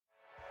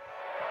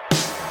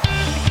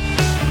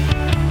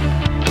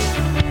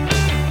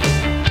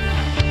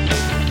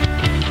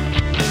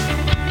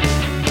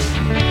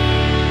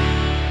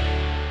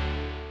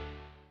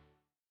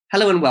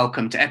Hello and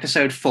welcome to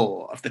episode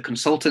 4 of the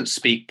Consultants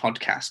Speak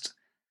podcast.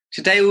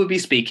 Today we'll be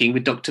speaking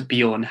with Dr.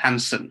 Bjorn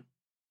Hansen.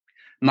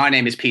 My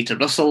name is Peter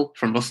Russell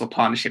from Russell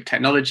Partnership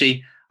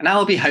Technology, and I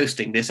will be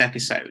hosting this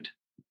episode.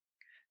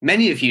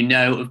 Many of you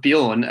know of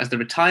Bjorn as the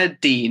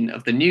retired Dean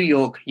of the New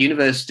York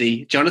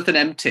University Jonathan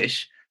M.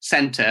 Tisch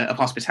Center of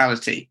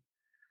Hospitality.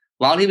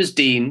 While he was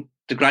Dean,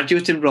 the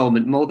graduate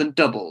enrollment more than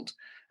doubled,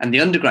 and the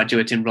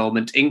undergraduate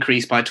enrollment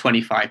increased by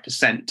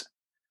 25%.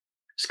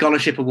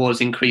 Scholarship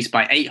awards increased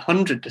by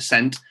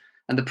 800%,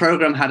 and the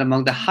program had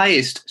among the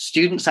highest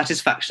student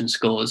satisfaction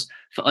scores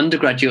for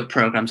undergraduate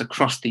programs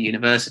across the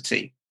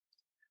university.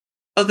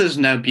 Others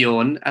know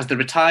Bjorn as the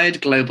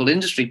retired global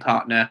industry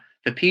partner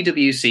for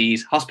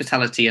PwC's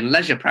hospitality and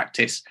leisure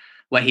practice,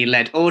 where he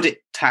led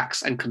audit,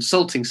 tax, and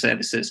consulting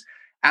services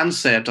and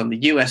served on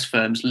the US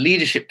firm's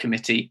leadership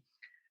committee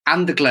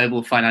and the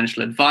Global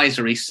Financial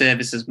Advisory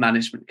Services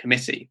Management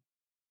Committee.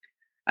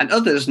 And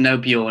others know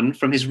Bjorn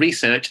from his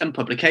research and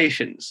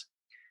publications.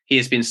 He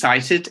has been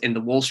cited in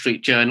the Wall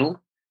Street Journal,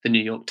 the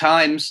New York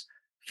Times,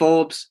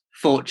 Forbes,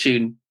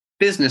 Fortune,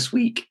 Business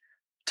Week,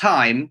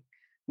 Time,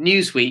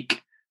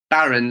 Newsweek,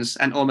 Barron's,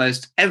 and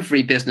almost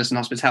every business and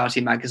hospitality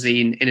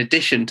magazine, in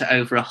addition to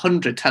over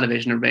 100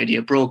 television and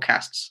radio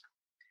broadcasts.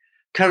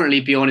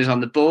 Currently, Bjorn is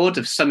on the board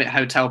of Summit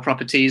Hotel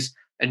Properties,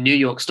 a New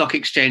York Stock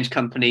Exchange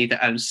company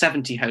that owns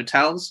 70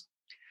 hotels.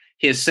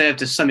 He has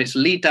served as Summit's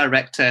lead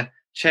director,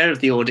 chair of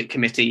the audit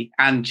committee,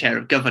 and chair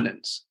of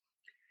governance.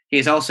 He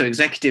is also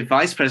executive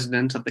vice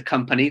president of the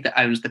company that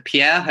owns the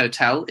Pierre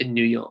Hotel in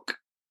New York.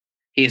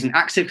 He is an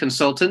active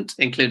consultant,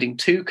 including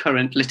 2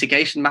 current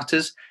litigation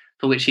matters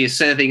for which he is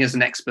serving as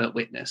an expert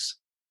witness.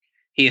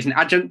 He is an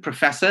adjunct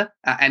professor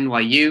at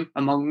NYU,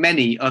 among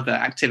many other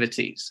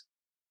activities.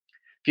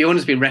 Bjorn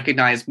has been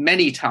recognized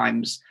many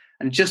times,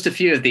 and just a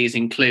few of these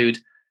include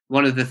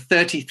one of the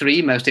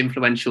 33 most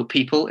influential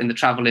people in the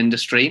travel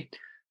industry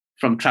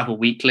from Travel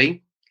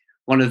Weekly,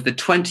 one of the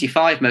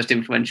 25 most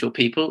influential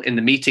people in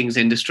the meetings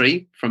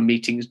industry from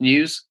Meetings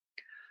News,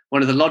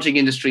 one of the lodging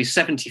industry's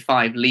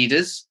 75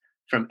 leaders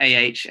from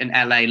AH and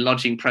LA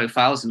Lodging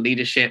Profiles and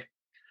Leadership,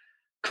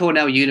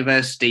 Cornell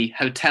University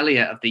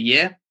Hotelier of the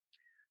Year,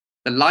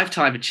 the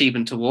Lifetime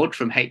Achievement Award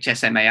from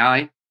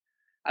HSMAI,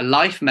 a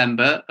life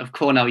member of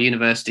Cornell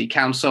University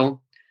Council,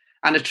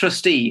 and a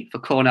trustee for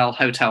Cornell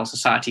Hotel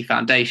Society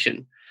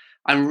Foundation.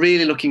 I'm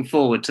really looking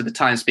forward to the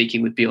time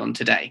speaking with Bjorn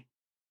today.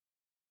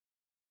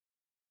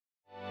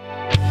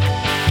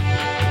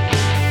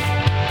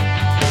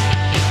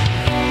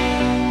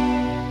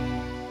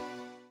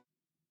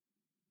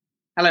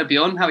 Hello,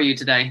 Bjorn. How are you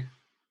today?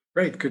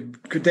 Great.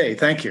 Good day.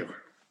 Thank you.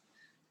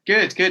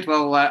 Good.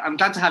 Well, I'm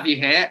glad to have you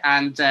here,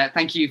 and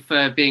thank you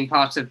for being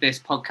part of this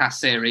podcast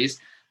series.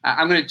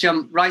 I'm going to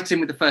jump right in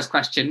with the first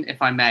question,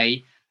 if I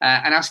may,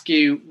 and ask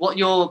you what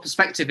your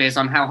perspective is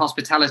on how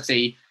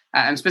hospitality,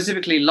 and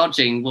specifically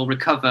lodging, will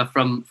recover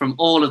from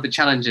all of the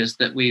challenges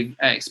that we've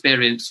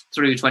experienced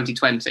through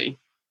 2020.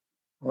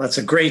 Well, that's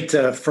a great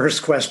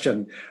first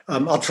question.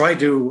 I'll try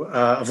to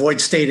avoid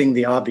stating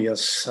the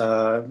obvious.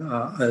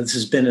 This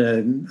has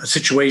been a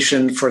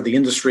situation for the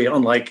industry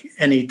unlike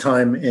any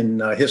time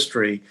in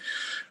history.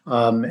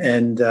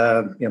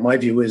 My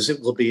view is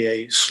it will be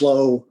a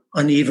slow,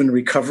 uneven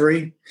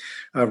recovery.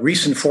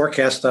 Recent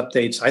forecast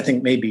updates, I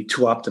think, may be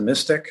too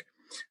optimistic.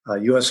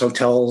 U.S.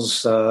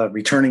 hotels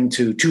returning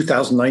to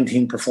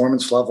 2019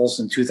 performance levels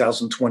in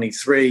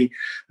 2023.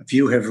 A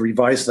few have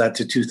revised that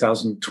to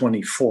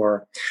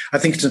 2024. I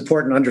think it's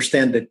important to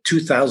understand that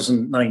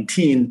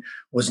 2019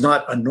 was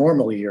not a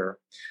normal year.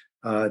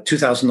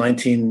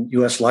 2019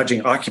 U.S.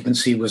 lodging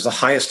occupancy was the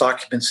highest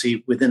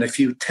occupancy within a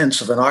few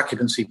tenths of an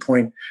occupancy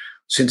point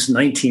since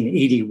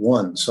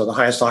 1981. So the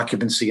highest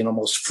occupancy in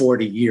almost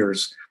 40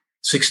 years,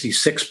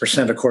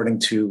 66% according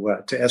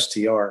to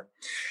STR.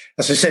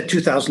 As I said,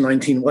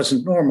 2019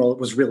 wasn't normal. It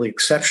was really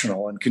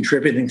exceptional. And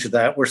contributing to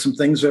that were some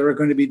things that are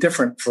going to be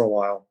different for a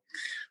while.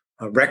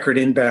 Record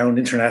inbound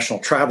international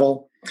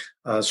travel,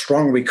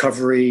 strong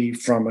recovery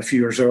from a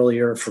few years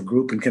earlier for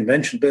group and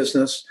convention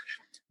business,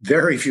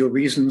 very few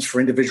reasons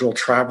for individual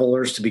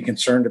travelers to be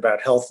concerned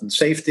about health and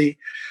safety,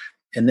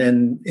 and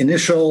then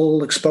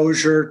initial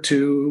exposure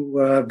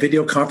to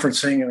video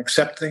conferencing and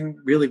accepting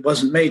really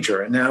wasn't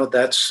major. And now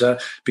that's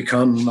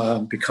become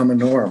a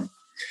norm.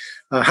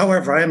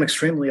 However, I am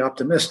extremely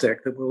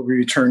optimistic that we'll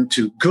return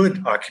to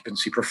good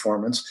occupancy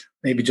performance,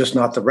 maybe just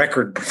not the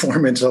record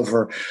performance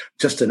over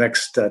just the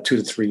next 2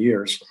 to 3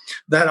 years.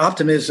 That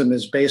optimism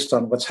is based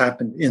on what's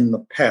happened in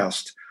the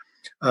past.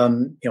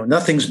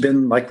 Nothing's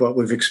been like what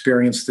we've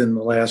experienced in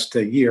the last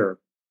year,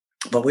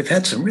 but we've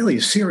had some really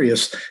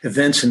serious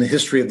events in the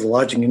history of the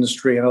lodging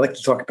industry, and I'd like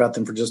to talk about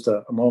them for just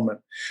a moment.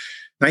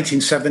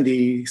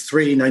 1973,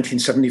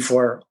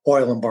 1974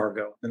 oil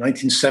embargo, the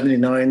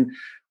 1979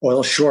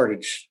 oil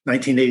shortage,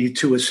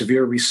 1982, a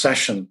severe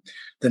recession,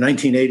 the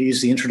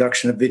 1980s, the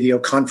introduction of video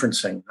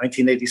conferencing,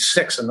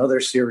 1986, another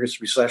serious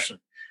recession,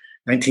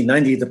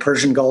 1990, the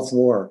Persian Gulf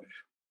War,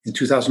 in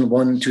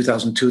 2001,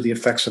 2002, the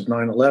effects of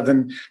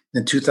 9/11,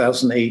 in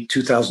 2008,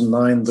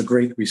 2009, the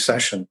Great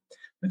Recession.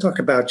 We talk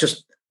about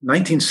just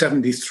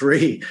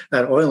 1973,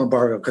 that oil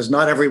embargo, because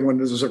not everyone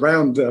was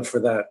around for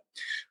that.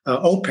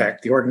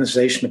 OPEC, the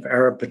Organization of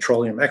Arab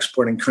Petroleum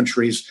Exporting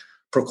Countries,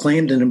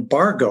 proclaimed an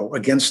embargo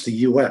against the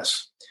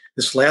U.S.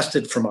 This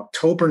lasted from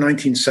October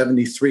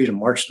 1973 to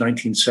March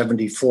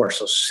 1974,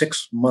 so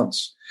 6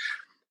 months.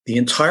 The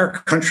entire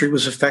country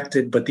was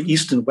affected, but the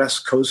east and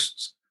west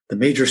coasts, the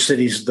major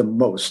cities, the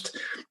most.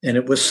 And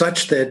it was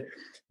such that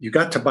you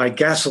got to buy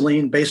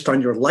gasoline based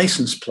on your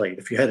license plate.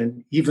 If you had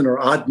an even or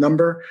odd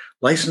number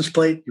license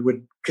plate, you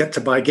would get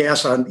to buy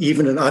gas on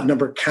even and odd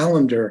number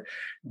calendar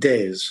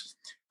days.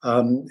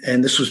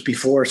 And this was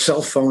before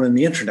cell phone and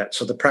the internet.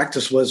 So the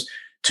practice was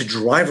to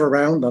drive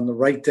around on the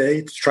right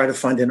day to try to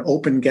find an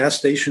open gas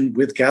station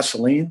with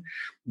gasoline,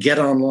 get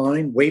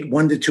online, wait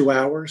 1 to 2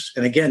 hours.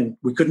 And again,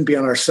 we couldn't be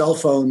on our cell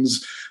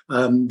phones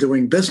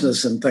doing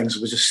business and things.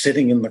 It was just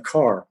sitting in the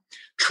car.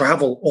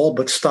 Travel all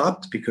but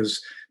stopped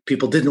because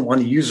people didn't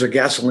want to use their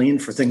gasoline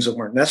for things that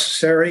weren't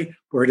necessary,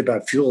 worried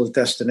about fuel at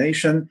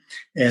destination.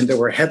 And there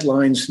were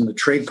headlines in the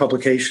trade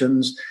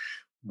publications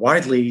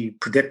widely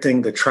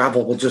predicting that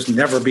travel will just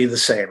never be the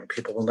same.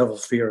 People will never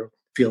feel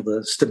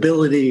the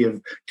stability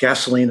of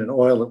gasoline and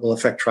oil that will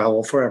affect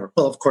travel forever.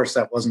 Well, of course,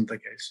 that wasn't the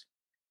case.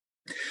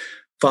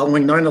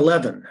 Following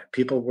 9/11,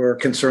 people were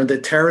concerned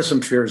that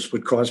terrorism fears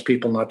would cause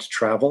people not to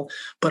travel,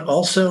 but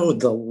also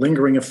the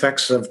lingering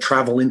effects of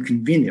travel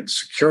inconvenience,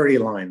 security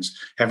lines,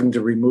 having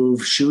to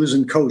remove shoes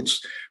and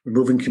coats,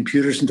 removing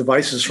computers and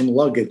devices from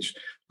luggage,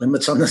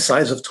 limits on the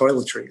size of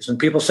toiletries. And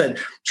people said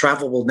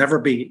travel will never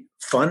be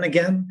fun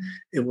again.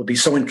 It will be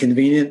so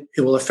inconvenient,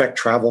 it will affect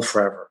travel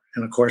forever.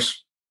 And of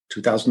course,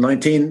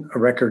 2019, a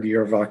record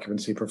year of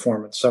occupancy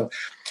performance. So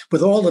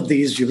with all of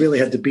these, you really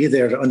had to be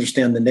there to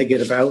understand the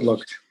negative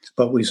outlook.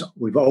 But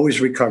we've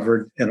always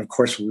recovered, and of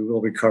course we will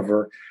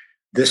recover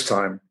this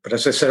time. But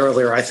as I said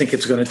earlier, I think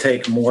it's going to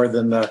take more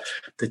than the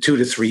 2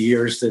 to 3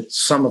 years that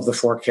some of the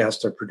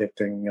forecasts are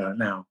predicting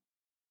now.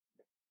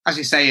 As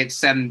you say,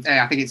 it's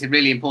I think it's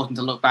really important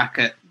to look back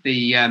at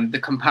the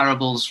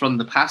comparables from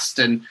the past,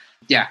 and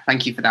yeah,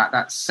 thank you for that.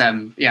 That's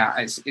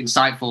it's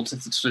insightful to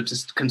sort of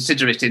just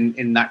consider it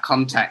in that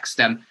context.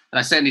 And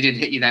I certainly did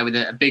hit you there with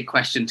a big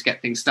question to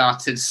get things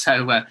started.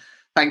 So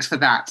thanks for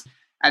that.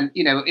 And,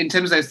 in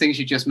terms of those things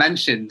you just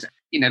mentioned,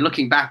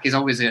 looking back is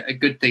always a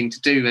good thing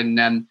to do.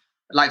 And I'd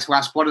like to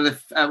ask, what are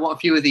a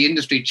few of the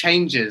industry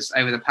changes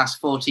over the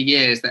past 40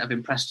 years that have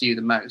impressed you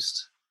the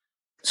most?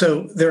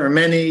 So there are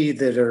many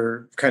that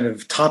are kind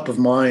of top of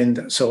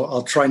mind. So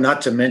I'll try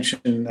not to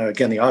mention,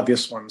 again, the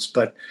obvious ones,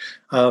 but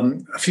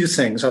a few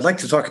things. I'd like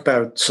to talk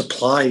about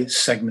supply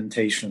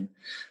segmentation.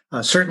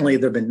 Certainly,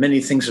 there have been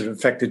many things that have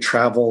affected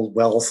travel,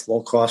 wealth,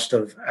 low cost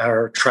of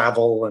our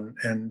travel,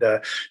 and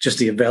just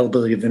the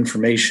availability of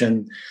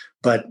information.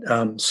 But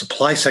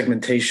supply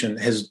segmentation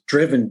has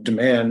driven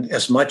demand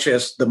as much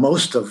as the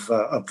most of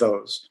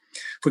those.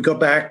 If we go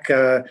back,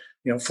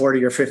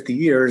 40 or 50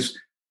 years,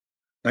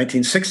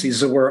 1960s,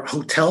 there were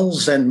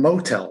hotels and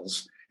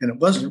motels. And it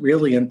wasn't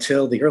really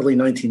until the early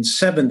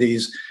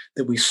 1970s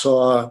that we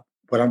saw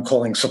what I'm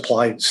calling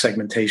supply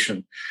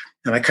segmentation.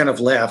 And I kind of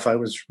laugh. I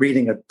was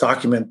reading a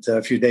document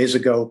a few days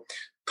ago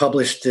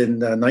published in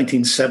the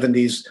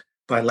 1970s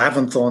by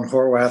Laventhal and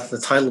Horwath. The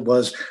title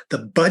was The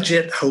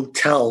Budget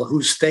Hotel,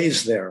 Who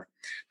Stays There?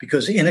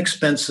 Because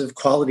inexpensive,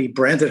 quality,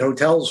 branded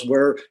hotels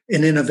were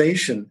an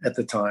innovation at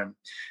the time.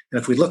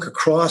 And if we look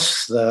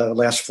across the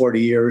last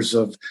 40 years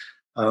of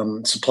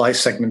supply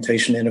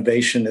segmentation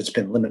innovation, it's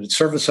been limited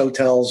service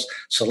hotels,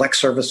 select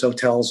service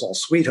hotels, all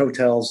suite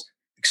hotels,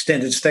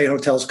 extended stay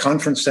hotels,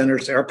 conference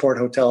centers, airport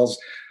hotels,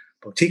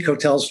 boutique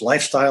hotels,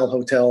 lifestyle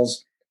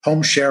hotels,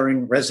 home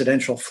sharing,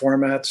 residential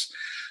formats.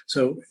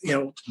 So,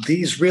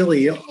 these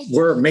really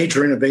were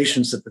major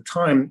innovations at the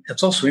time.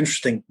 It's also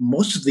interesting,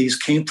 most of these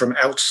came from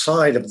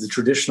outside of the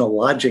traditional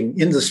lodging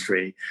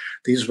industry.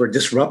 These were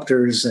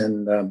disruptors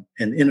and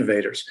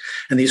innovators.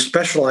 And these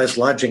specialized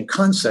lodging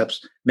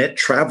concepts met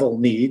travel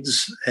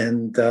needs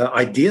and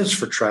ideas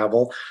for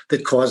travel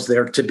that caused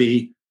there to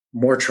be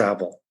more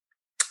travel.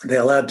 They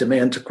allowed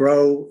demand to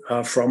grow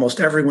for almost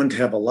everyone to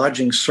have a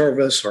lodging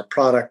service or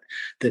product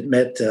that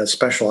met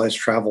specialized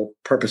travel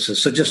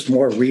purposes. So just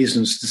more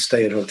reasons to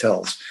stay at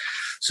hotels.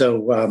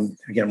 So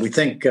again,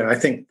 I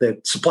think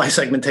that supply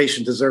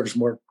segmentation deserves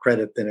more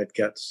credit than it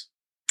gets.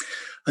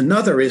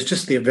 Another is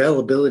just the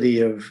availability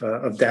of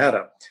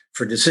data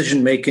for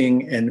decision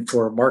making and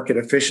for market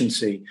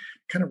efficiency.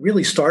 Kind of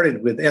really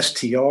started with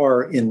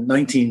STR in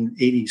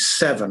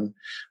 1987,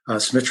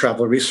 Smith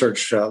Travel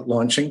Research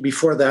launching.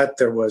 Before that,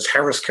 there was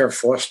Harris Care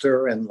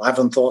Foster and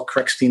Laventhal,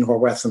 Kreckstein,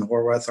 Horwath and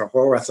Horwath, or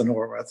Horwath and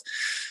Horwath.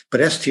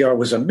 But STR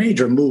was a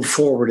major move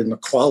forward in the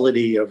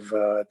quality of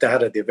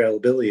data, the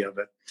availability of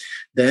it.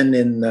 Then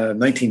in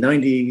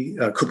 1990,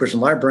 Coopers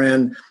and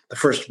Lybrand, the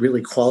first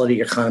really quality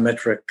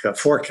econometric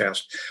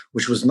forecast,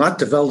 which was not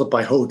developed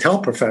by hotel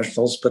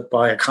professionals, but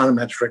by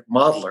econometric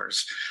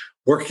modelers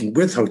working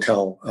with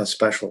hotel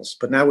specialists.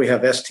 But now we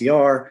have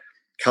STR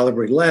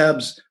Calibrate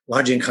Labs,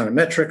 Lodging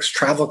Econometrics,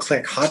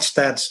 TravelClick,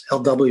 Hotstats,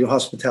 LW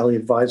Hospitality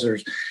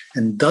Advisors,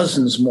 and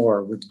dozens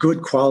more with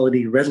good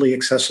quality, readily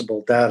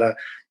accessible data,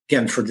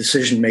 again, for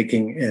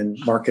decision-making and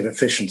market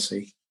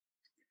efficiency.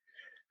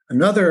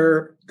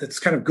 Another that's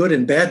kind of good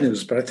and bad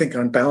news, but I think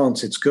on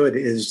balance it's good,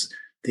 is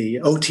the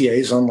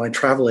OTAs, online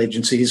travel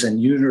agencies,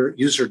 and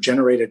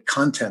user-generated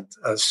content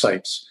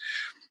sites.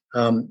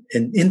 An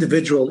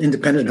individual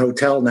independent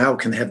hotel now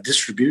can have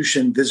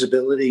distribution,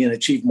 visibility, and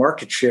achieve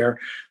market share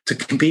to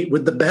compete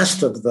with the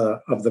best of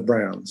the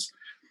brands.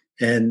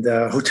 And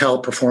hotel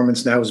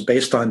performance now is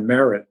based on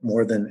merit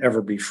more than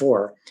ever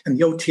before. And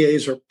the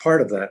OTAs are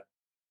part of that.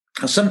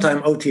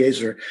 Sometimes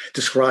OTAs are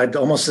described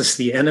almost as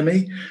the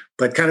enemy,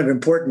 but kind of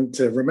important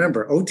to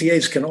remember.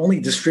 OTAs can only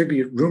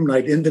distribute room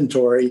night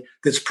inventory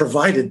that's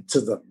provided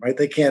to them, right?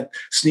 They can't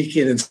sneak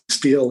in and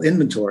steal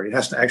inventory. It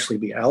has to actually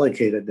be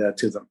allocated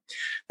to them.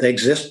 They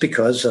exist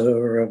because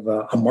of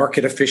a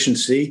market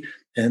efficiency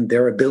and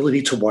their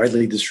ability to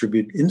widely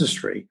distribute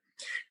industry.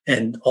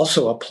 And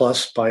also a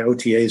plus by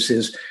OTAs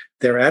is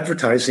their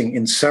advertising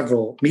in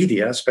several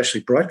media, especially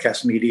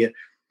broadcast media,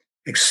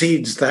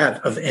 exceeds that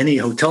of any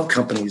hotel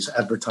company's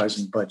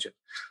advertising budget.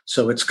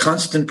 So it's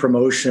constant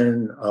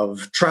promotion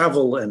of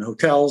travel and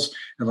hotels.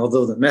 And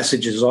although the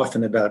message is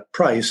often about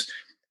price,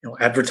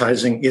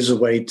 advertising is a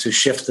way to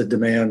shift the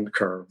demand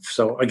curve.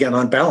 So again,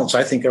 on balance,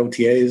 I think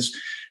OTAs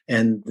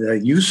and the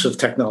use of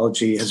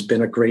technology has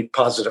been a great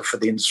positive for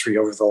the industry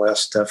over the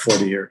last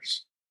 40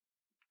 years.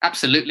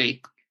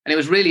 Absolutely. And it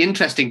was really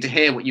interesting to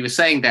hear what you were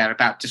saying there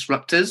about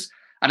disruptors.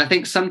 And I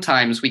think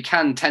sometimes we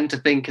can tend to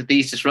think of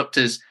these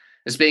disruptors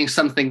as being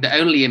something that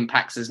only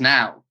impacts us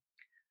now.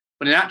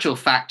 But in actual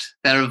fact,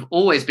 there have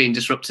always been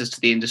disruptors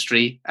to the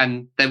industry,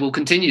 and there will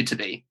continue to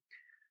be.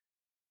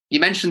 You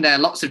mentioned there are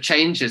lots of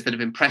changes that have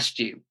impressed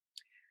you.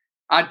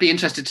 I'd be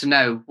interested to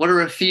know, what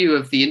are a few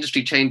of the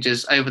industry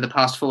changes over the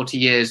past 40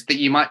 years that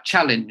you might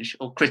challenge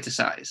or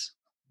criticize?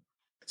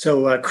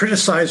 So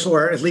criticize,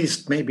 or at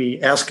least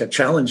maybe ask a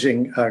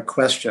challenging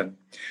question.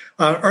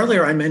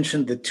 Earlier, I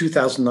mentioned that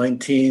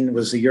 2019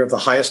 was the year of the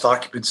highest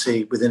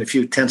occupancy within a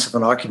few tenths of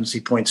an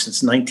occupancy point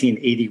since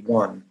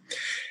 1981.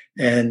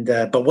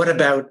 But what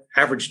about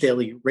average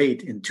daily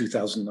rate in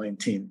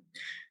 2019?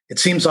 It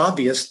seems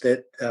obvious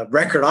that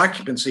record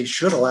occupancy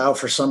should allow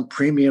for some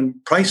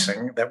premium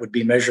pricing that would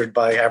be measured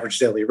by average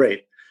daily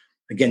rate.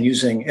 Again,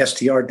 using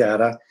STR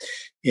data,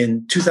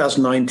 in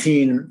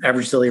 2019,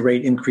 average daily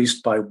rate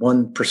increased by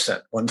 1%,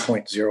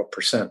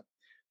 1.0%.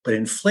 But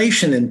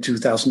inflation in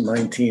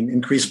 2019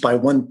 increased by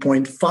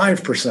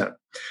 1.5%.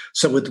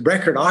 So with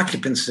record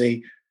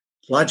occupancy,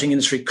 lodging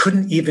industry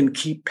couldn't even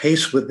keep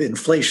pace with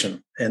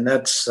inflation. And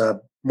that's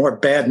more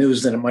bad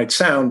news than it might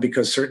sound,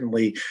 because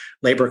certainly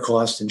labor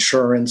costs,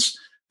 insurance,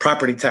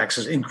 property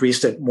taxes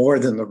increased at more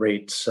than the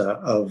rates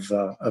of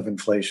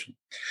inflation.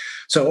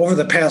 So over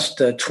the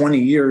past 20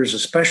 years,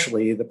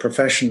 especially, the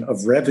profession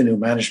of revenue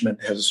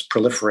management has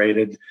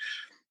proliferated.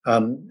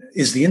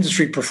 Is the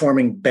industry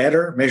performing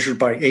better, measured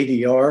by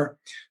ADR,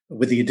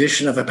 with the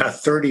addition of about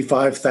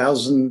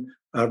 35,000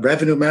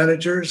 revenue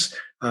managers?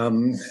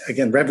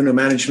 Again, revenue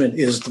management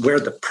is where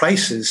the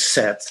price is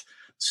set.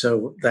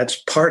 So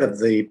that's part of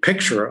the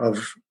picture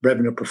of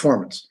revenue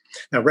performance.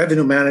 Now,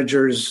 revenue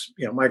managers,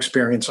 my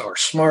experience, are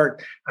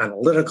smart,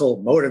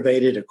 analytical,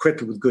 motivated,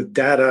 equipped with good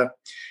data,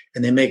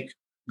 and they make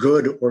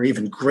good or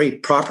even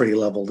great property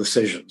level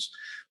decisions.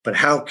 But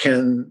how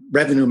can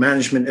revenue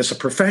management as a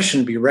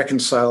profession be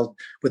reconciled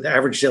with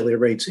average daily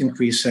rates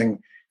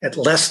increasing at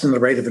less than the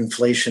rate of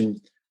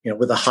inflation,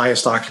 with the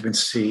highest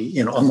occupancy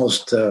in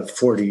almost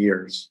 40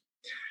 years?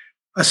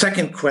 A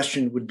second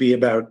question would be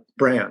about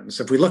brands.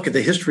 If we look at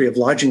the history of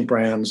lodging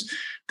brands,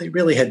 they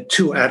really had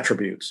two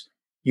attributes: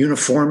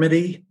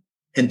 uniformity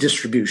and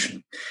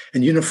distribution.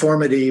 And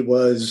uniformity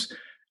was,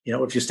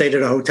 if you stayed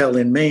at a hotel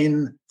in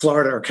Maine,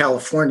 Florida, or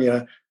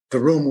California, the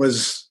room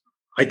was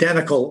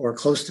identical or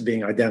close to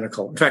being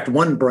identical. In fact,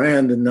 one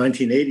brand in the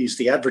 1980s,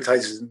 the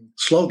advertising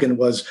slogan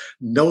was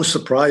 "No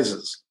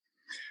surprises."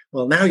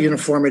 Well, now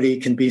uniformity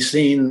can be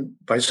seen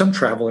by some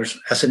travelers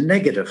as a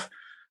negative.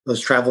 Those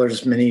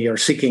travelers, many are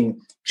seeking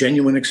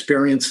genuine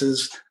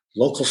experiences,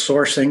 local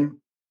sourcing,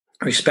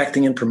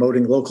 respecting and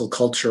promoting local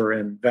culture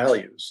and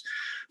values.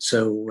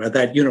 So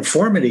that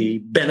uniformity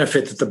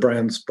benefit that the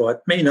brands brought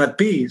may not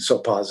be so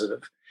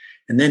positive.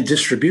 And then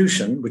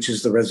distribution, which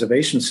is the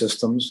reservation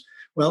systems.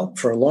 Well,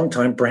 for a long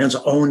time, brands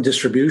own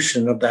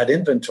distribution of that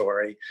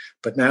inventory.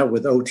 But now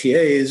with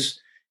OTAs,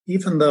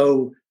 even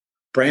though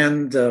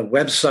brand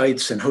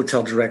websites and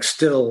Hotel Direct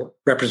still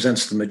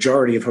represents the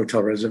majority of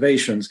hotel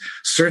reservations,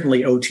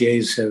 certainly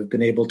OTAs have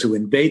been able to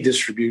invade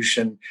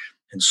distribution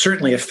and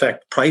certainly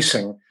affect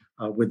pricing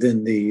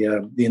within the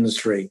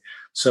industry.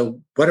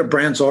 So what do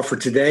brands offer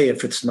today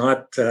if it's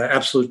not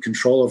absolute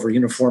control over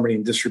uniformity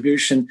and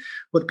distribution?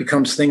 What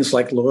becomes things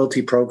like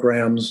loyalty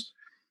programs,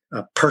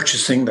 the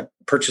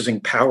purchasing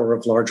power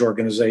of large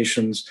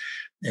organizations,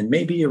 and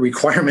maybe a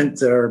requirement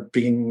there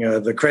being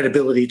the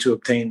credibility to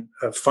obtain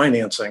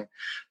financing.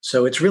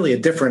 So it's really a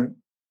different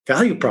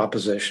value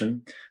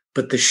proposition,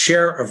 but the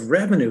share of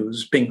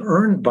revenues being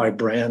earned by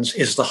brands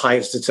is the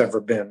highest it's ever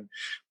been.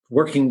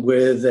 Working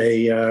with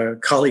a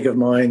colleague of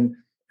mine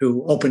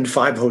who opened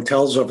 5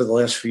 hotels over the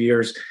last few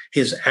years,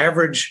 his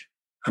average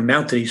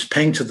amount that he's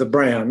paying to the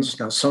brands,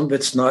 now some of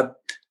it's not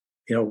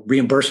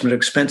reimbursement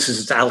expenses,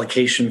 it's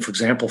allocation, for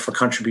example, for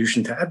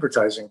contribution to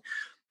advertising,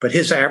 but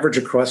his average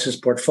across his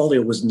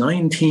portfolio was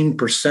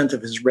 19%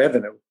 of his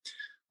revenue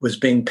was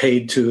being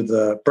paid to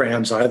the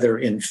brands, either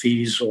in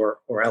fees or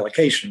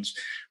allocations.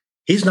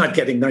 He's not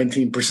getting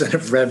 19%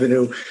 of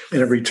revenue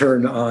in a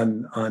return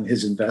on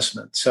his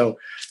investment. So,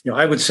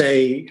 I would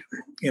say,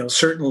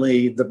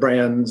 certainly the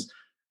brands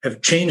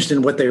have changed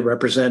in what they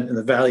represent and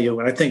the value.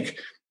 And I think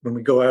when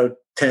we go out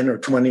 10 or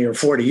 20 or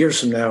 40 years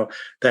from now,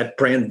 that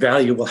brand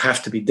value will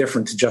have to be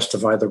different to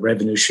justify the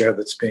revenue share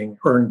that's being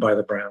earned by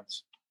the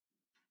brands.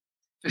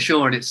 For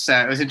sure. And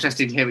it was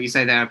interesting to hear what you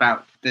say there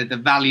about the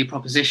value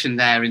proposition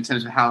there in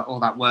terms of how all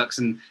that works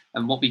and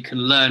what we can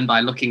learn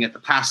by looking at the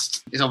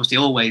past is obviously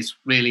always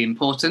really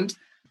important.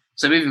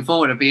 So moving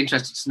forward, I'd be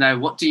interested to know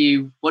what do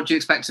you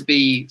expect to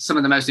be some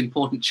of the most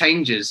important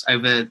changes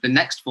over the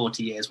next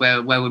 40 years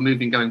where we're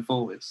moving going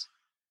forwards?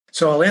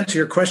 So I'll answer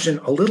your question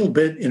a little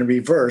bit in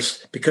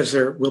reverse, because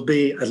there will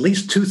be at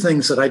least 2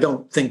 things that I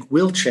don't think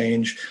will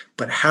change,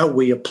 but how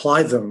we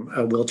apply them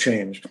will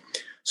change.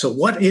 So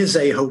what is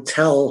a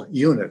hotel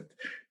unit?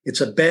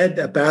 It's a bed,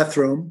 a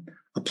bathroom,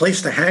 a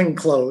place to hang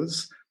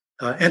clothes,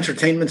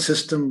 entertainment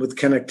system with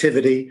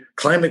connectivity,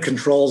 climate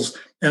controls,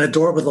 and a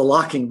door with a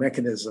locking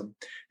mechanism.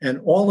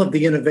 And all of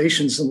the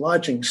innovations in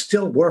lodging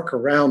still work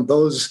around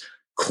those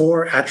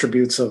core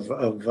attributes of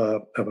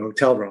a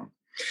hotel room.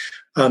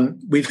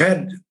 We've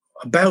had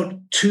about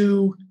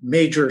 2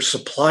 major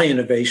supply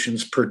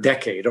innovations per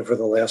decade over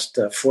the last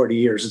 40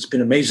 years. It's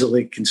been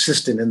amazingly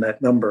consistent in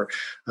that number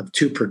of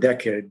 2 per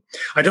decade.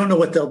 I don't know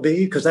what they'll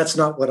be because that's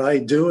not what I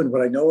do and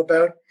what I know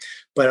about,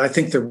 but I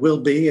think there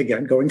will be,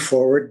 again, going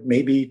forward,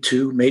 maybe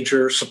 2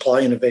 major supply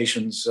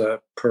innovations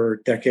per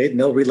decade, and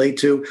they'll relate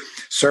to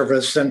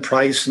service and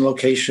price and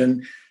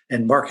location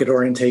and market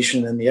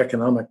orientation and the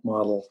economic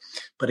model.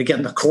 But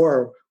again, the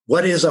core,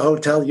 what is a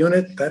hotel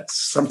unit? That's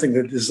something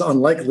that is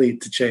unlikely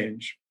to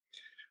change.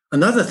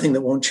 Another thing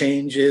that won't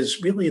change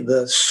is really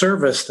the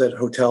service that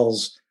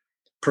hotels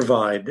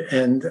provide.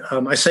 And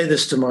I say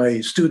this to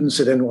my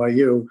students at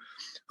NYU,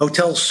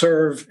 hotels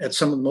serve at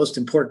some of the most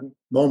important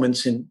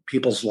moments in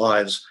people's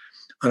lives.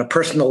 On a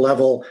personal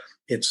level,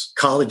 it's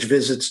college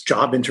visits,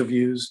 job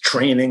interviews,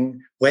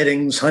 training,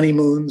 weddings,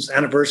 honeymoons,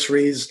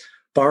 anniversaries,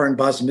 bar and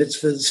bas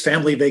mitzvahs,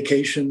 family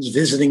vacations,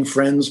 visiting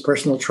friends,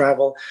 personal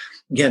travel.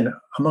 Again,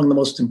 among the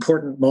most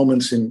important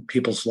moments in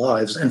people's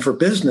lives. And for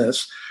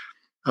business,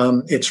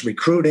 it's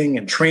recruiting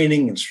and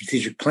training and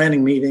strategic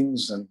planning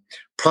meetings and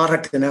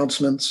product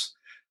announcements,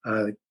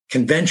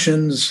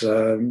 conventions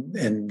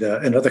and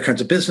other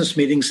kinds of business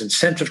meetings,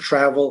 incentive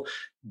travel,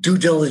 due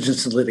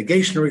diligence and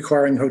litigation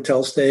requiring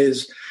hotel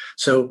stays.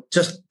 So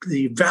just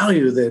the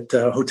value that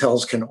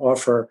hotels can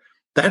offer,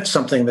 that's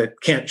something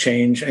that can't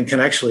change and can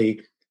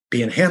actually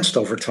be enhanced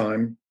over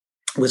time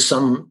with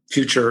some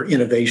future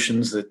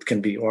innovations that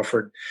can be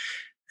offered.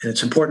 And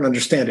it's important to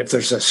understand if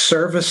there's a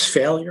service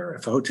failure,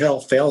 if a hotel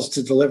fails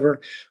to deliver,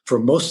 for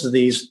most of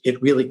these,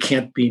 it really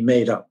can't be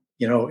made up.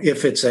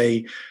 If it's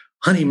a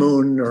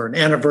honeymoon or an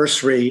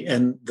anniversary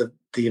and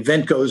the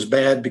event goes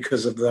bad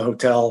because of the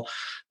hotel,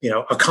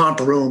 a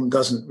comp room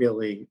doesn't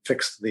really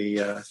fix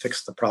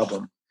the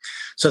problem.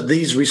 So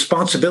these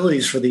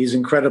responsibilities for these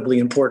incredibly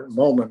important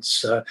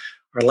moments are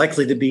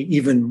likely to be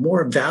even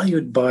more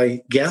valued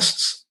by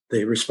guests.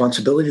 The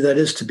responsibility, that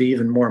is, to be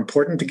even more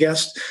important to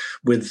guests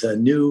with a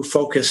new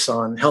focus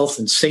on health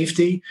and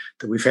safety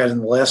that we've had in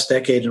the last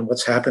decade and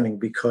what's happening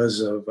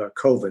because of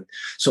COVID.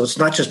 So it's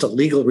not just a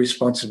legal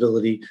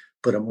responsibility,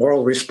 but a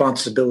moral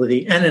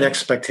responsibility and an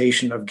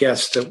expectation of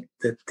guests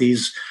that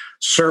these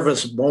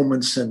service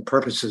moments and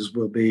purposes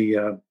will be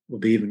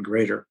even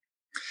greater.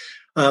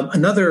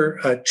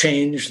 Another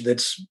change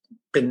that's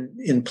been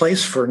in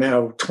place for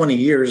now 20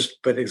 years,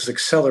 but is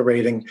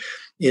accelerating,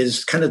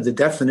 is kind of the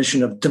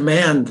definition of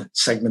demand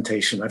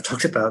segmentation. I've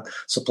talked about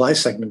supply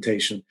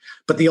segmentation,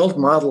 but the old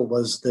model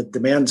was that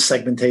demand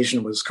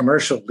segmentation was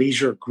commercial,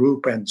 leisure,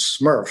 group, and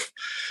SMERF.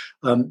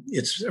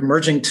 It's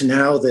emerging to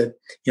now that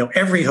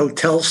every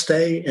hotel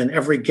stay and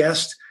every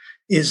guest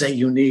is a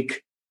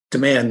unique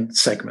demand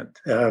segment.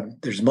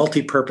 There's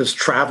multi-purpose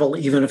travel,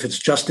 even if it's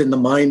just in the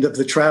mind of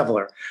the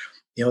traveler.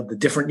 The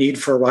different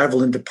need for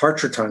arrival and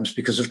departure times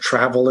because of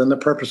travel and the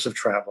purpose of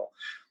travel,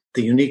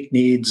 the unique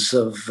needs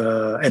of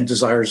and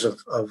desires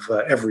of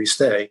every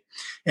stay.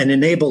 And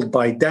enabled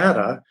by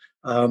data,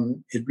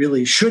 it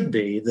really should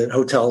be that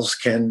hotels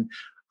can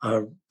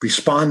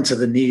respond to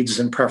the needs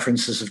and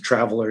preferences of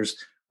travelers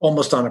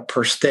almost on a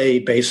per stay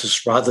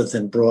basis rather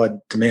than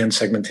broad demand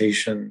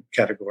segmentation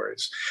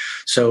categories.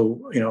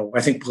 So,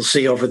 I think we'll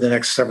see over the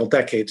next several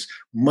decades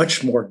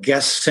much more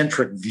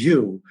guest-centric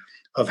view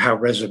of how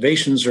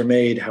reservations are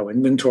made, how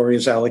inventory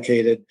is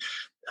allocated,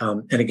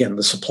 and again,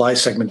 the supply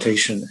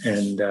segmentation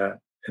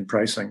and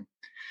pricing.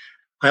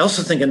 I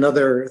also think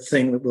another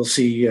thing that we'll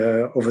see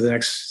over the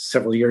next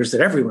several years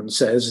that everyone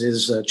says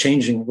is a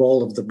changing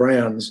role of the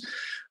brands.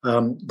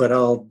 But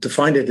I'll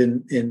define it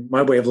in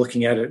my way of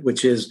looking at it,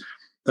 which is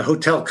the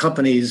hotel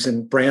companies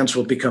and brands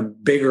will become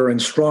bigger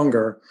and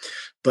stronger,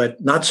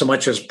 but not so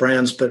much as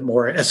brands, but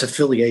more as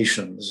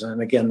affiliations.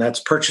 And again, that's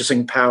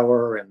purchasing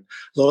power and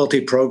loyalty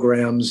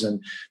programs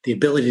and the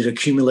ability to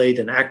accumulate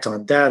and act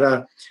on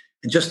data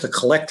and just the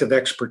collective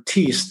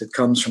expertise that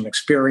comes from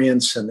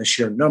experience and the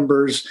sheer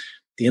numbers,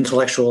 the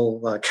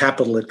intellectual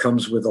capital that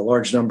comes with a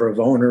large number of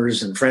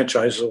owners and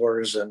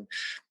franchisors and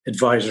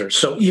advisors.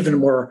 So even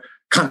more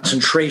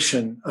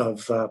concentration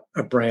of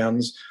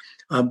brands.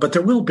 But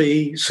there will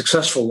be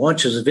successful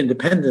launches of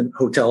independent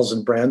hotels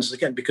and brands,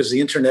 again, because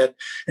the internet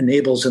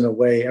enables in a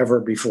way ever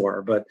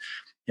before. But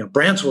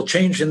brands will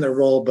change in their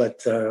role,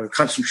 but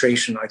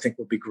concentration, I think,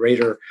 will be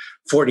greater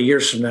 40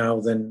 years from now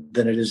than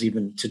it is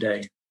even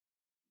today.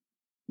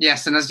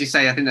 Yes, and as you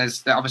say, I think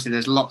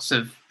there's lots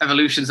of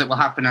evolutions that will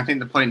happen. I think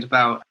the point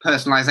about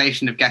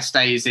personalization of guest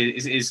stays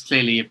is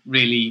clearly a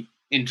really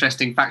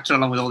interesting factor,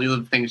 along with all the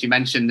other things you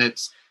mentioned.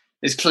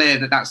 It's clear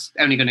that that's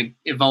only going to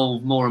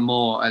evolve more and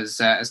more as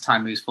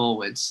time moves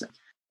forwards.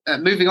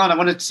 Moving on, I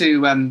wanted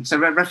to,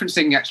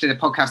 referencing actually the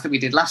podcast that we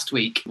did last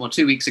week, or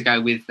 2 weeks ago,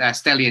 with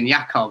Stelian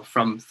Jakob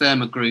from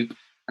Therma Group,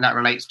 and that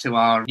relates to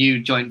our new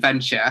joint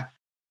venture.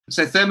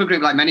 So Therma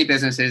Group, like many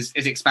businesses,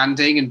 is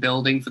expanding and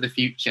building for the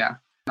future.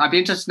 I'd be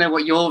interested to know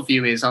what your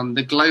view is on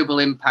the global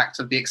impact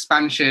of the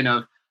expansion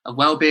of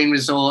wellbeing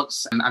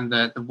resorts and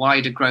the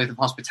wider growth of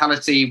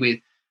hospitality with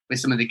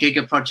some of the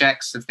giga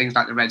projects of things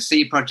like the Red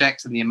Sea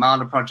project and the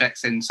Amala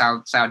projects in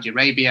Saudi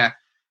Arabia.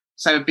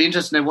 So it'd be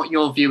interesting to know what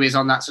your view is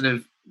on that sort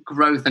of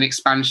growth and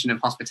expansion of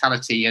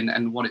hospitality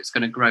and what it's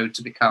going to grow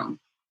to become.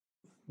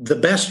 The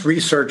best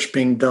research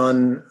being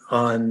done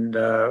on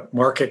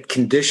market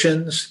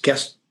conditions,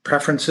 guest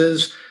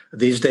preferences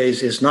these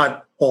days is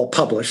not all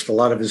published. A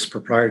lot of it is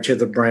proprietary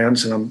to the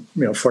brands, and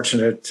I'm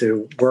fortunate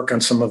to work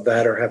on some of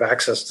that or have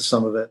access to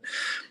some of it.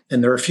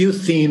 And there are a few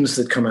themes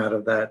that come out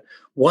of that.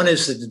 One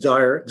is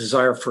the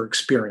desire for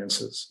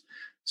experiences.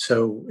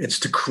 So it's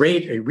to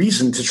create a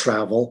reason to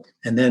travel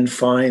and then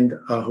find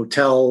a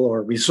hotel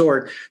or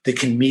resort that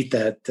can meet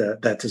that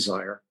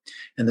desire.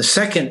 And the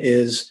second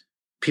is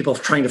people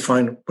trying to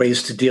find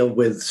ways to deal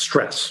with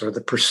stress or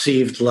the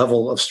perceived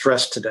level of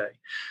stress today.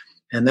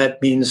 And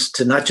that means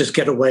to not just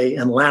get away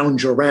and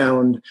lounge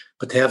around,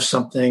 but to have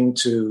something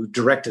to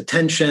direct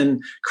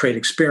attention, create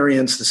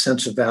experience, the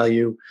sense of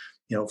value,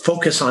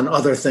 focus on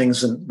other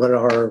things and what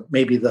are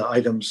maybe the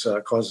items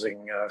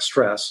causing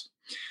stress.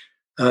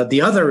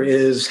 The other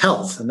is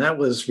health, and that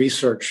was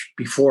research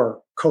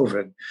before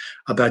COVID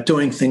about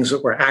doing things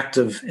that were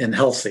active and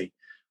healthy.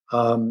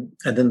 And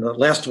then the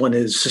last one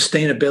is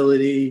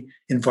sustainability,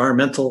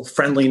 environmental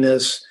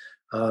friendliness,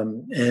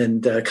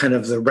 and kind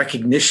of the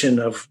recognition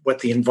of what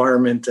the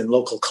environment and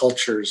local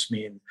cultures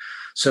mean.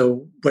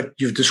 So what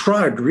you've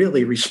described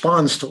really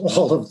responds to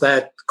all of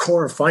that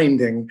core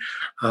finding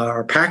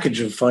or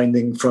package of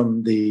finding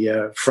from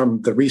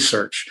the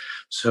research.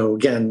 So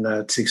again,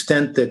 to the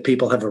extent that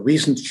people have a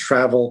reason to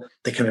travel,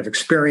 they can have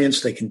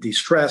experience, they can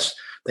de-stress,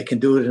 they can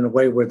do it in a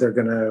way where they're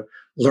going to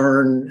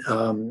learn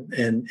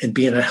and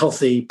be in a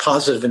healthy,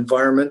 positive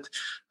environment.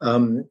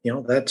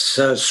 That's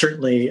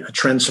certainly a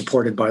trend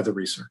supported by the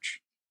research.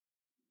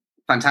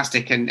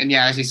 Fantastic, and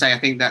yeah, as you say, I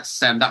think that's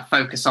that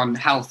focus on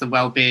health and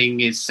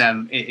well-being is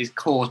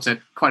core to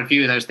quite a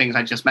few of those things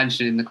I just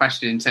mentioned in the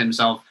question in terms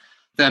of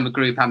Therma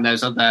Group and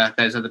those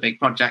other big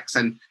projects,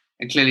 and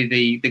clearly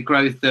the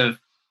growth of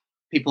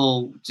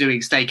people doing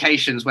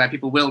staycations where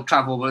people will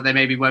travel, but they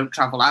maybe won't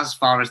travel as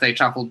far as they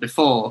travelled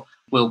before.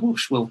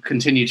 Will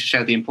continue to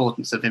show the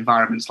importance of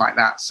environments like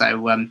that.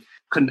 So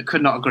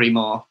could not agree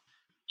more.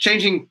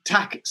 Changing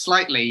tack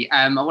slightly,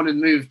 I want to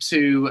move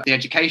to the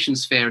education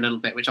sphere a little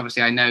bit, which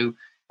obviously I know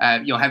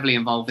you're heavily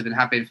involved with and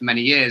have been for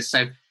many years.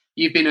 So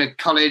you've been a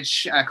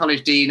college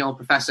dean or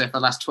professor for the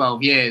last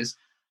 12 years.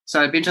 So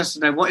I'd be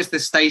interested to know, what is the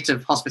state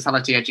of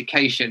hospitality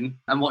education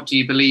and what do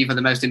you believe are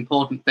the most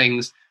important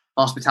things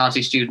for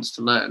hospitality students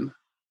to learn?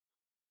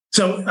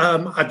 So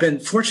I've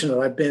been fortunate.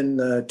 I've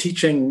been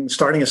teaching,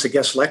 starting as a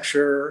guest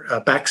lecturer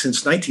back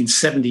since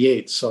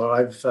 1978. So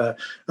I've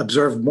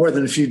observed more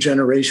than a few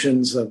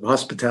generations of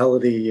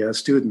hospitality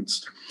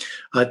students.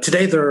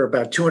 Today, there are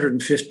about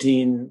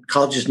 215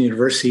 colleges and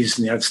universities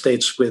in the United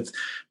States with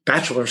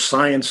Bachelor of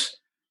Science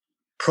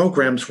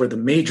programs where the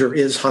major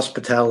is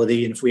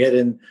hospitality. And if we add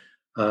in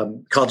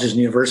colleges and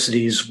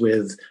universities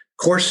with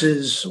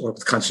courses or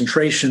with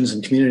concentrations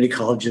and community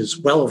colleges,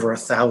 well over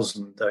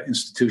 1,000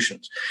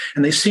 institutions.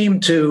 And they seem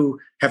to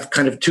have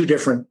kind of two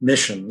different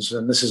missions.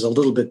 And this is a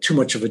little bit too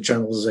much of a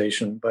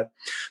generalization, but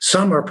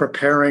some are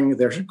preparing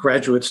their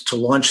graduates to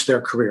launch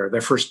their career, their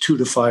first 2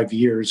 to 5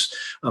 years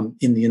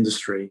in the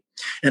industry.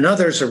 And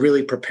others are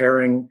really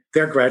preparing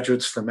their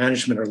graduates for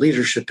management or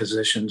leadership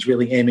positions,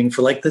 really aiming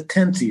for like the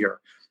 10th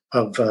year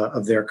of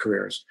their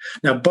careers.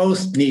 Now,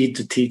 both need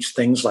to teach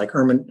things like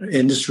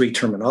industry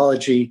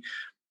terminology,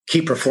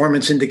 key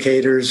performance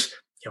indicators,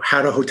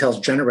 how do hotels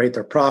generate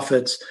their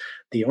profits,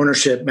 the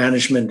ownership,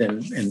 management,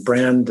 and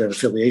brand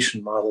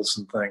affiliation models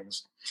and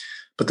things.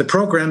 But the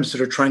programs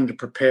that are trying to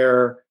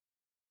prepare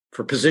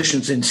for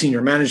positions in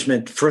senior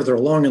management further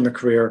along in the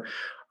career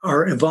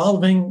are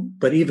evolving,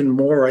 but even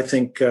more, I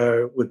think,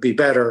 would be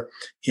better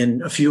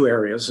in a few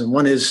areas. And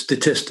one is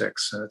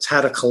statistics. It's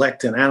how to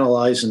collect and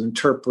analyze and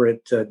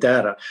interpret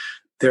data.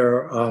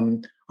 There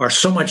are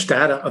so much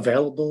data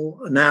available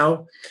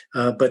now,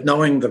 but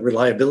knowing the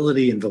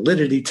reliability and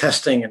validity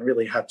testing and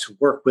really how to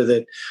work with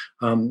it,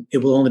 it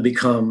will only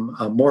become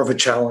more of a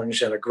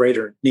challenge and a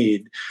greater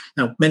need.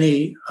 Now,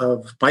 many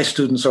of my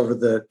students over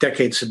the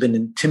decades have been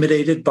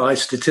intimidated by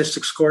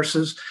statistics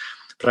courses,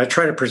 but I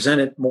try to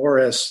present it more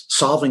as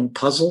solving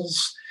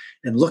puzzles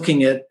and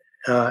looking at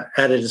it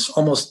as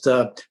almost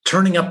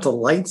turning up the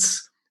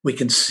lights. We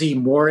can see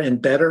more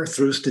and better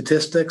through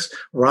statistics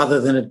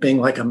rather than it being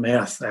like a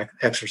math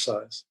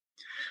exercise.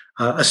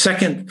 A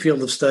second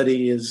field of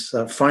study is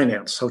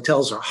finance.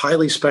 Hotels are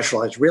highly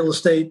specialized real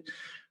estate.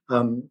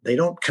 They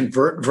don't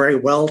convert very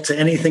well to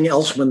anything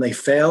else when they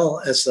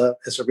fail as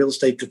a real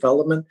estate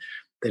development.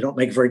 They don't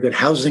make very good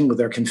housing with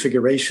their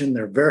configuration.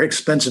 They're very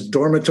expensive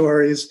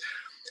dormitories.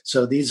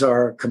 So these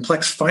are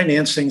complex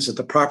financings at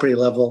the property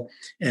level,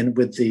 and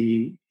with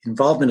the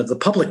involvement of the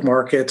public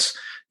markets,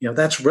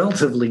 that's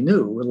relatively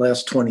new in the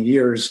last 20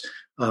 years.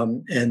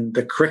 And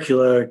the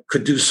curricula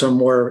could do some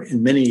more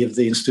in many of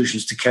the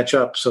institutions to catch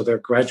up, so their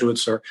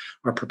graduates are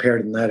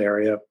prepared in that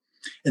area.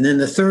 And then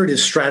the third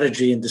is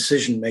strategy and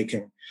decision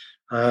making.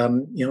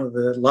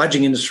 The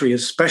lodging industry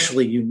is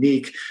especially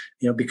unique,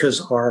 because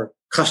our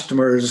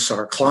customers,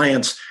 our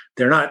clients,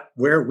 they're not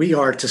where we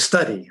are to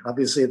study.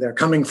 Obviously, they're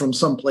coming from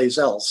someplace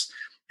else.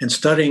 And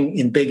studying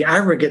in big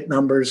aggregate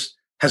numbers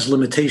has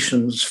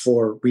limitations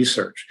for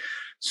research.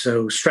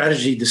 So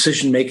strategy,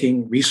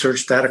 decision-making,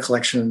 research, data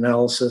collection,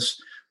 analysis.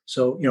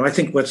 So, I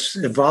think what's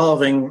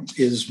evolving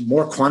is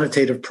more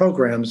quantitative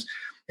programs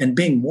and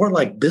being more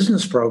like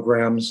business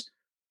programs,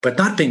 but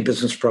not being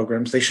business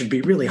programs. They should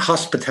be really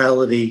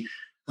hospitality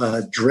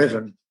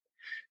driven.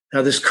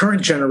 Now, this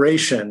current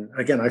generation,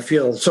 again, I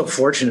feel so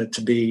fortunate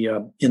to be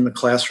in the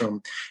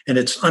classroom, and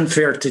it's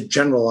unfair to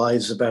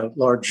generalize about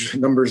large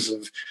numbers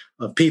of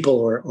people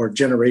or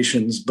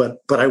generations, but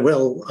I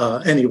will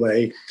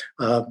anyway,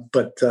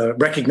 but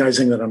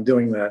recognizing that I'm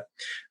doing that.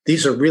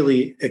 These are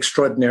really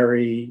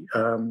extraordinary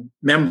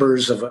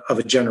members of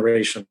a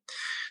generation.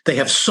 They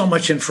have so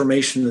much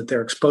information that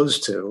they're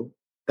exposed to.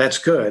 That's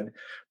good.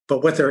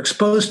 But what they're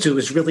exposed to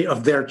is really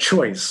of their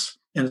choice.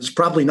 And it's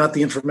probably not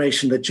the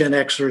information that Gen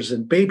Xers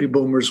and baby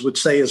boomers would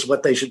say is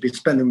what they should be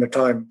spending their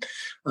time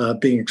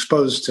being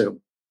exposed to.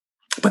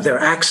 But their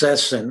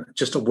access and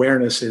just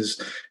awareness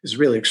is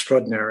really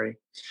extraordinary.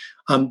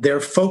 Their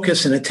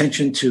focus and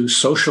attention to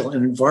social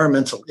and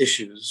environmental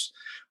issues,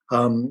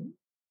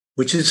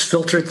 which is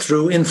filtered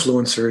through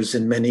influencers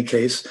in many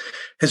cases,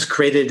 has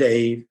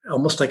created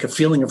almost like a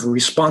feeling of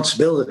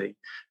responsibility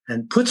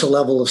and puts a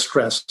level of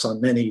stress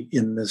on many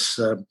in this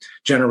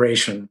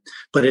generation.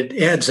 But it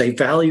adds a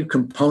value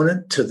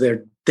component to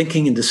their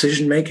thinking and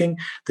decision-making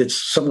that's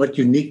somewhat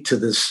unique to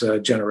this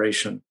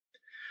generation.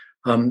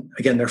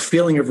 Again, their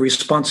feeling of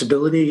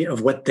responsibility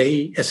of what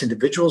they as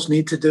individuals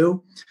need to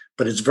do,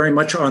 but it's very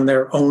much on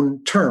their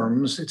own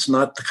terms. It's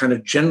not the kind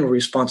of general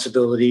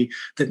responsibility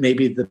that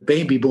maybe the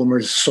baby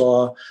boomers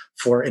saw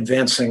for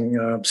advancing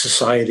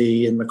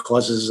society and the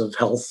causes of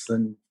health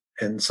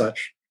and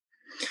such.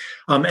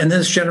 And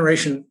this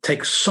generation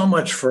takes so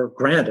much for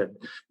granted.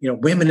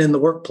 Women in the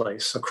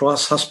workplace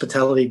across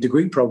hospitality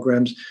degree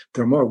programs,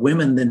 there are more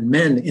women than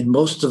men in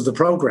most of the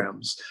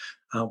programs.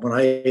 When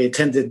I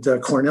attended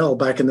Cornell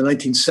back in the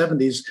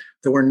 1970s,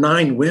 there were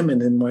 9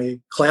 women in my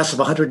class of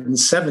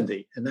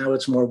 170, and now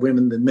it's more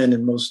women than men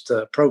in most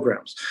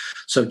programs.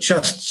 So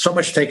just so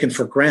much taken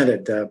for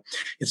granted.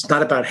 It's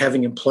not about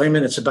having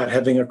employment. It's about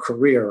having a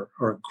career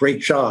or a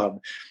great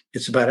job.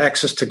 It's about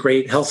access to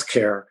great health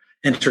care,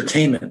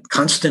 entertainment,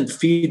 constant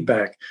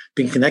feedback,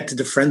 being connected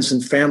to friends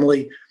and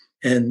family,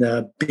 and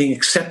being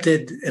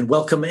accepted and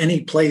welcome any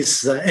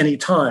place, any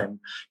time.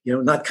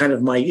 Not kind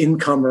of my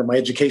income or my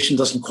education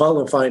doesn't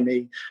qualify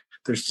me.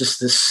 There's just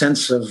this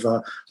sense of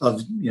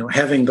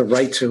having the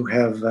right to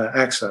have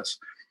access,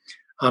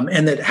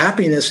 and that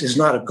happiness is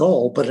not a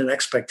goal but an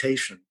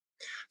expectation.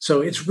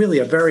 So it's really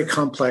a very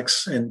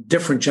complex and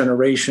different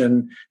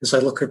generation. As I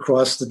look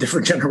across the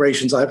different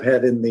generations I've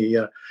had in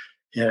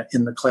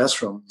the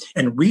classroom,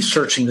 and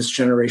researching this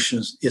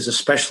generation is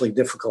especially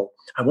difficult.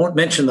 I won't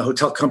mention the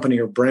hotel company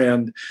or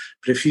brand,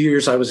 but a few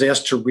years I was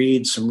asked to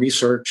read some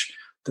research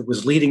that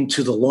was leading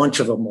to the launch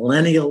of a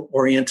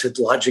millennial-oriented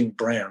lodging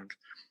brand.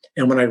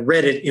 And when I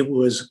read it, it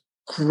was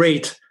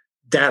great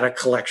data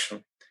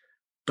collection.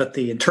 But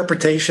the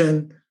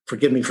interpretation,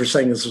 forgive me for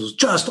saying this, was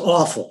just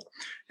awful.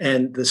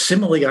 And the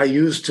simile I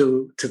used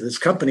to this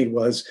company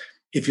was,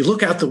 if you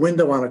look out the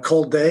window on a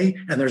cold day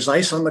and there's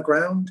ice on the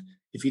ground,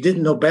 if you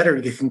didn't know better,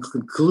 you can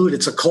conclude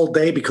it's a cold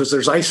day because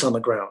there's ice on the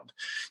ground.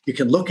 You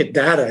can look at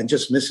data and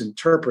just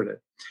misinterpret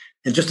it.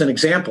 And just an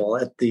example,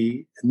 at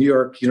the New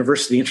York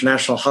University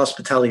International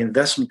Hospitality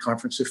Investment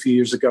Conference a few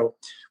years ago,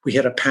 we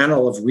had a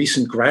panel of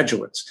recent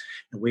graduates,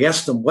 and we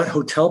asked them what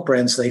hotel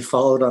brands they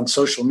followed on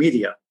social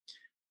media.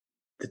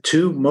 The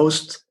two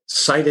most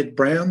cited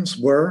brands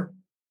were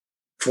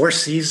Four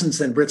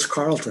Seasons and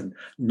Ritz-Carlton,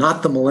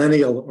 not the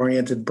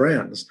millennial-oriented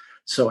brands.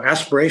 So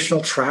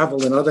aspirational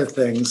travel and other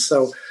things.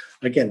 So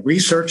again,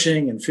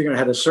 researching and figuring out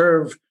how to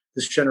serve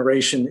this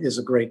generation is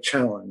a great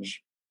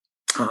challenge.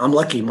 I'm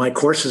lucky. My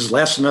courses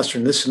last semester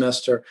and this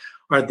semester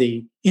are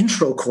the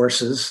intro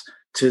courses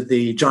to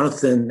the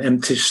Jonathan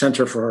M. Tisch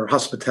Center for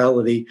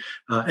Hospitality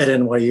at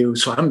NYU.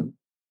 So I'm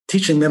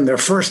teaching them their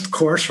first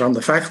course, or I'm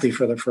the faculty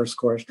for their first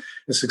course.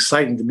 It's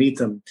exciting to meet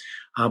them.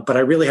 But I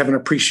really have an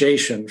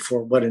appreciation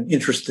for what an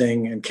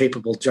interesting and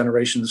capable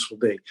generation this will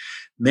be.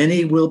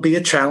 Many will be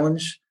a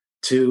challenge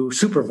to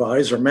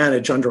supervise or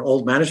manage under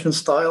old management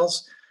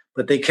styles,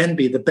 but they can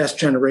be the best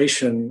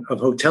generation of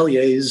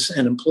hoteliers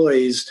and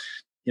employees,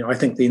 I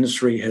think the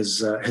industry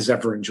has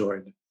ever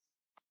enjoyed.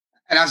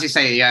 And as you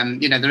say,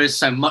 there is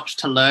so much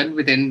to learn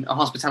within a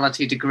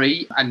hospitality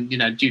degree, and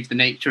due to the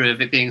nature of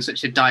it being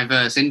such a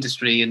diverse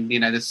industry, and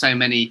there's so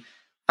many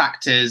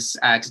factors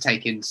to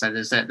take in. So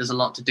there's a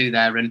lot to do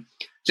there. And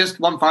just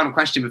one final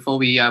question before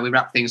we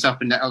wrap things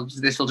up, and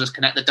this will just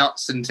connect the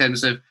dots in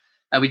terms of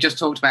we just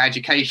talked about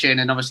education,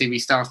 and obviously we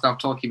started off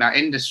talking about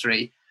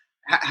industry.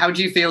 How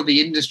do you feel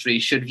the industry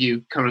should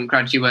view current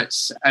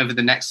graduates over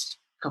the next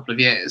couple of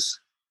years?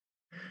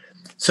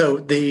 So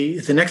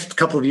the next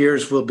couple of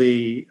years will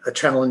be a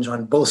challenge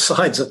on both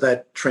sides of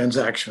that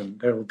transaction.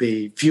 There will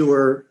be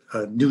fewer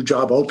new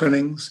job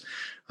openings.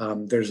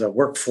 There's a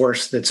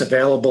workforce that's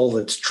available,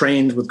 that's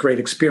trained with great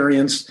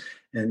experience,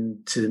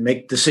 and to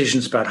make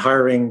decisions about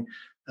hiring,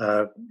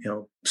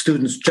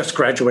 students just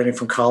graduating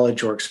from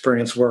college or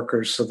experienced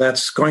workers. So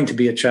that's going to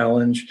be a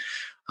challenge.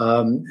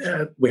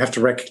 We have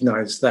to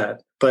recognize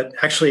that. But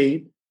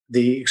actually,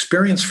 the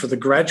experience for the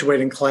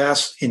graduating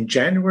class in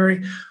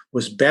January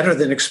was better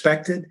than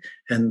expected,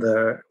 and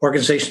the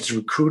organization's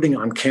recruiting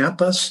on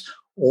campus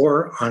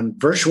or on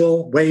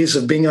virtual ways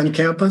of being on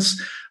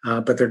campus,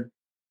 but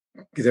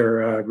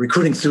they're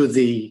recruiting through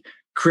the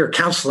career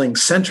counseling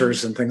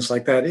centers and things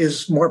like that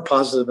is more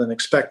positive than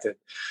expected.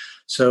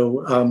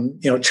 So,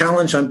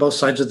 challenge on both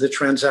sides of the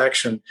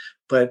transaction,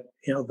 but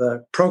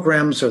the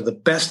programs are the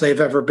best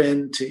they've ever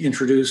been to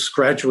introduce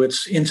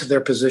graduates into their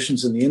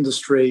positions in the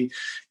industry.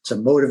 It's a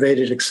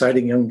motivated,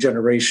 exciting young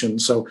generation.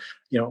 So,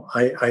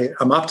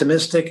 I'm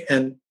optimistic,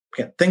 and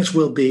things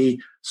will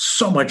be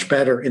so much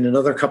better in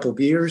another couple of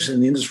years,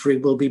 and the industry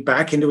will be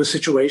back into a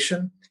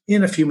situation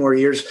in a few more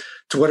years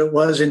to what it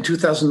was in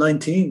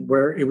 2019,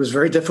 where it was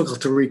very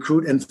difficult to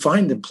recruit and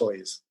find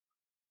employees.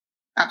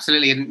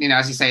 Absolutely. And,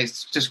 as you say,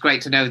 it's just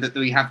great to know that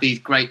we have these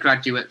great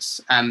graduates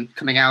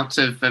coming out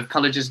of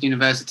colleges and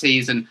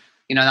universities. And,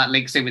 that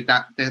links in with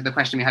the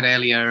question we had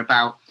earlier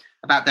about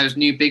those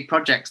new big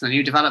projects and the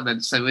new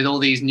developments. So with all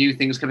these new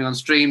things coming on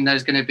stream,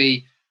 there's going to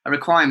be a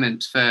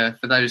requirement for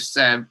those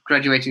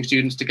graduating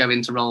students to go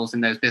into roles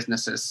in those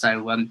businesses.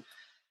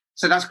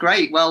 So that's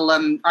great. Well,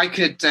 I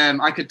could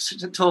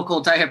talk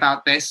all day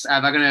about this.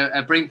 I'm going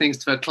to bring things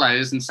to a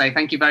close and say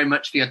thank you very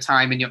much for your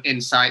time and your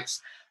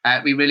insights.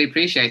 We really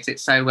appreciate it.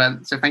 So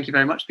thank you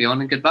very much,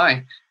 Bjorn, and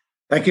goodbye.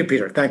 Thank you,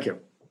 Peter. Thank you.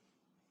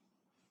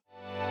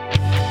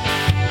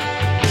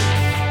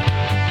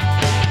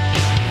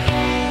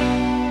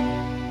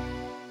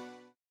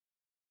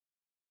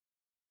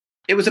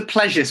 It was a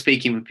pleasure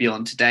speaking with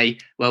Bjorn today,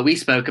 where we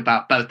spoke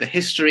about both the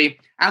history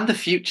and the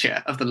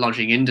future of the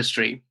lodging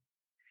industry.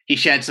 He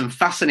shared some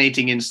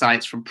fascinating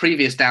insights from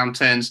previous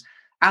downturns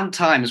and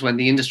times when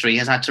the industry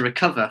has had to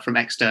recover from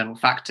external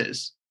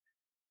factors.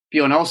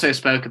 Bjorn also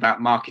spoke about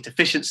market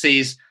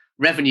efficiencies,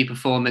 revenue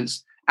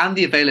performance, and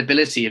the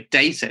availability of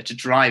data to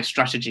drive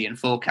strategy and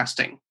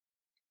forecasting.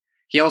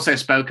 He also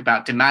spoke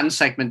about demand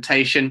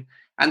segmentation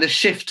and the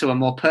shift to a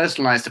more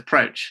personalized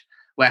approach,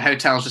 where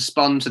hotels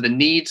respond to the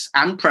needs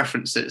and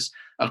preferences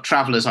of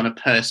travelers on a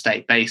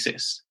per-stay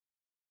basis.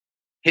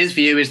 His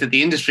view is that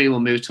the industry will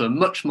move to a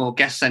much more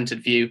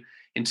guest-centered view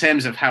in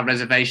terms of how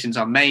reservations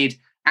are made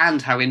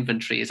and how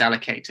inventory is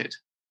allocated.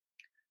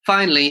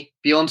 Finally,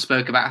 Bjorn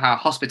spoke about how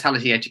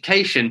hospitality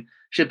education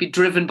should be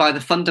driven by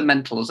the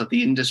fundamentals of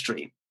the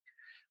industry,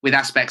 with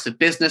aspects of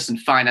business and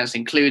finance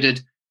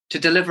included, to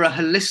deliver a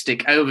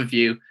holistic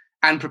overview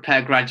and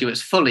prepare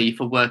graduates fully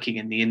for working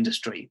in the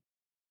industry.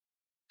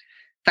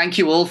 Thank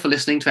you all for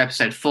listening to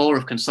episode 4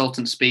 of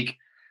Consultant Speak.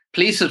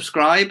 Please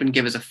subscribe and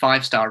give us a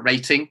 5-star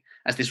rating,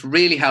 as this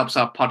really helps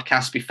our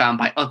podcast be found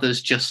by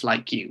others just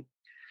like you.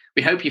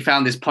 We hope you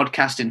found this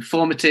podcast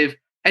informative,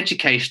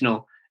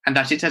 educational, and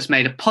that it has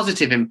made a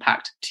positive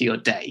impact to your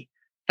day.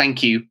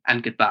 Thank you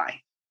and goodbye.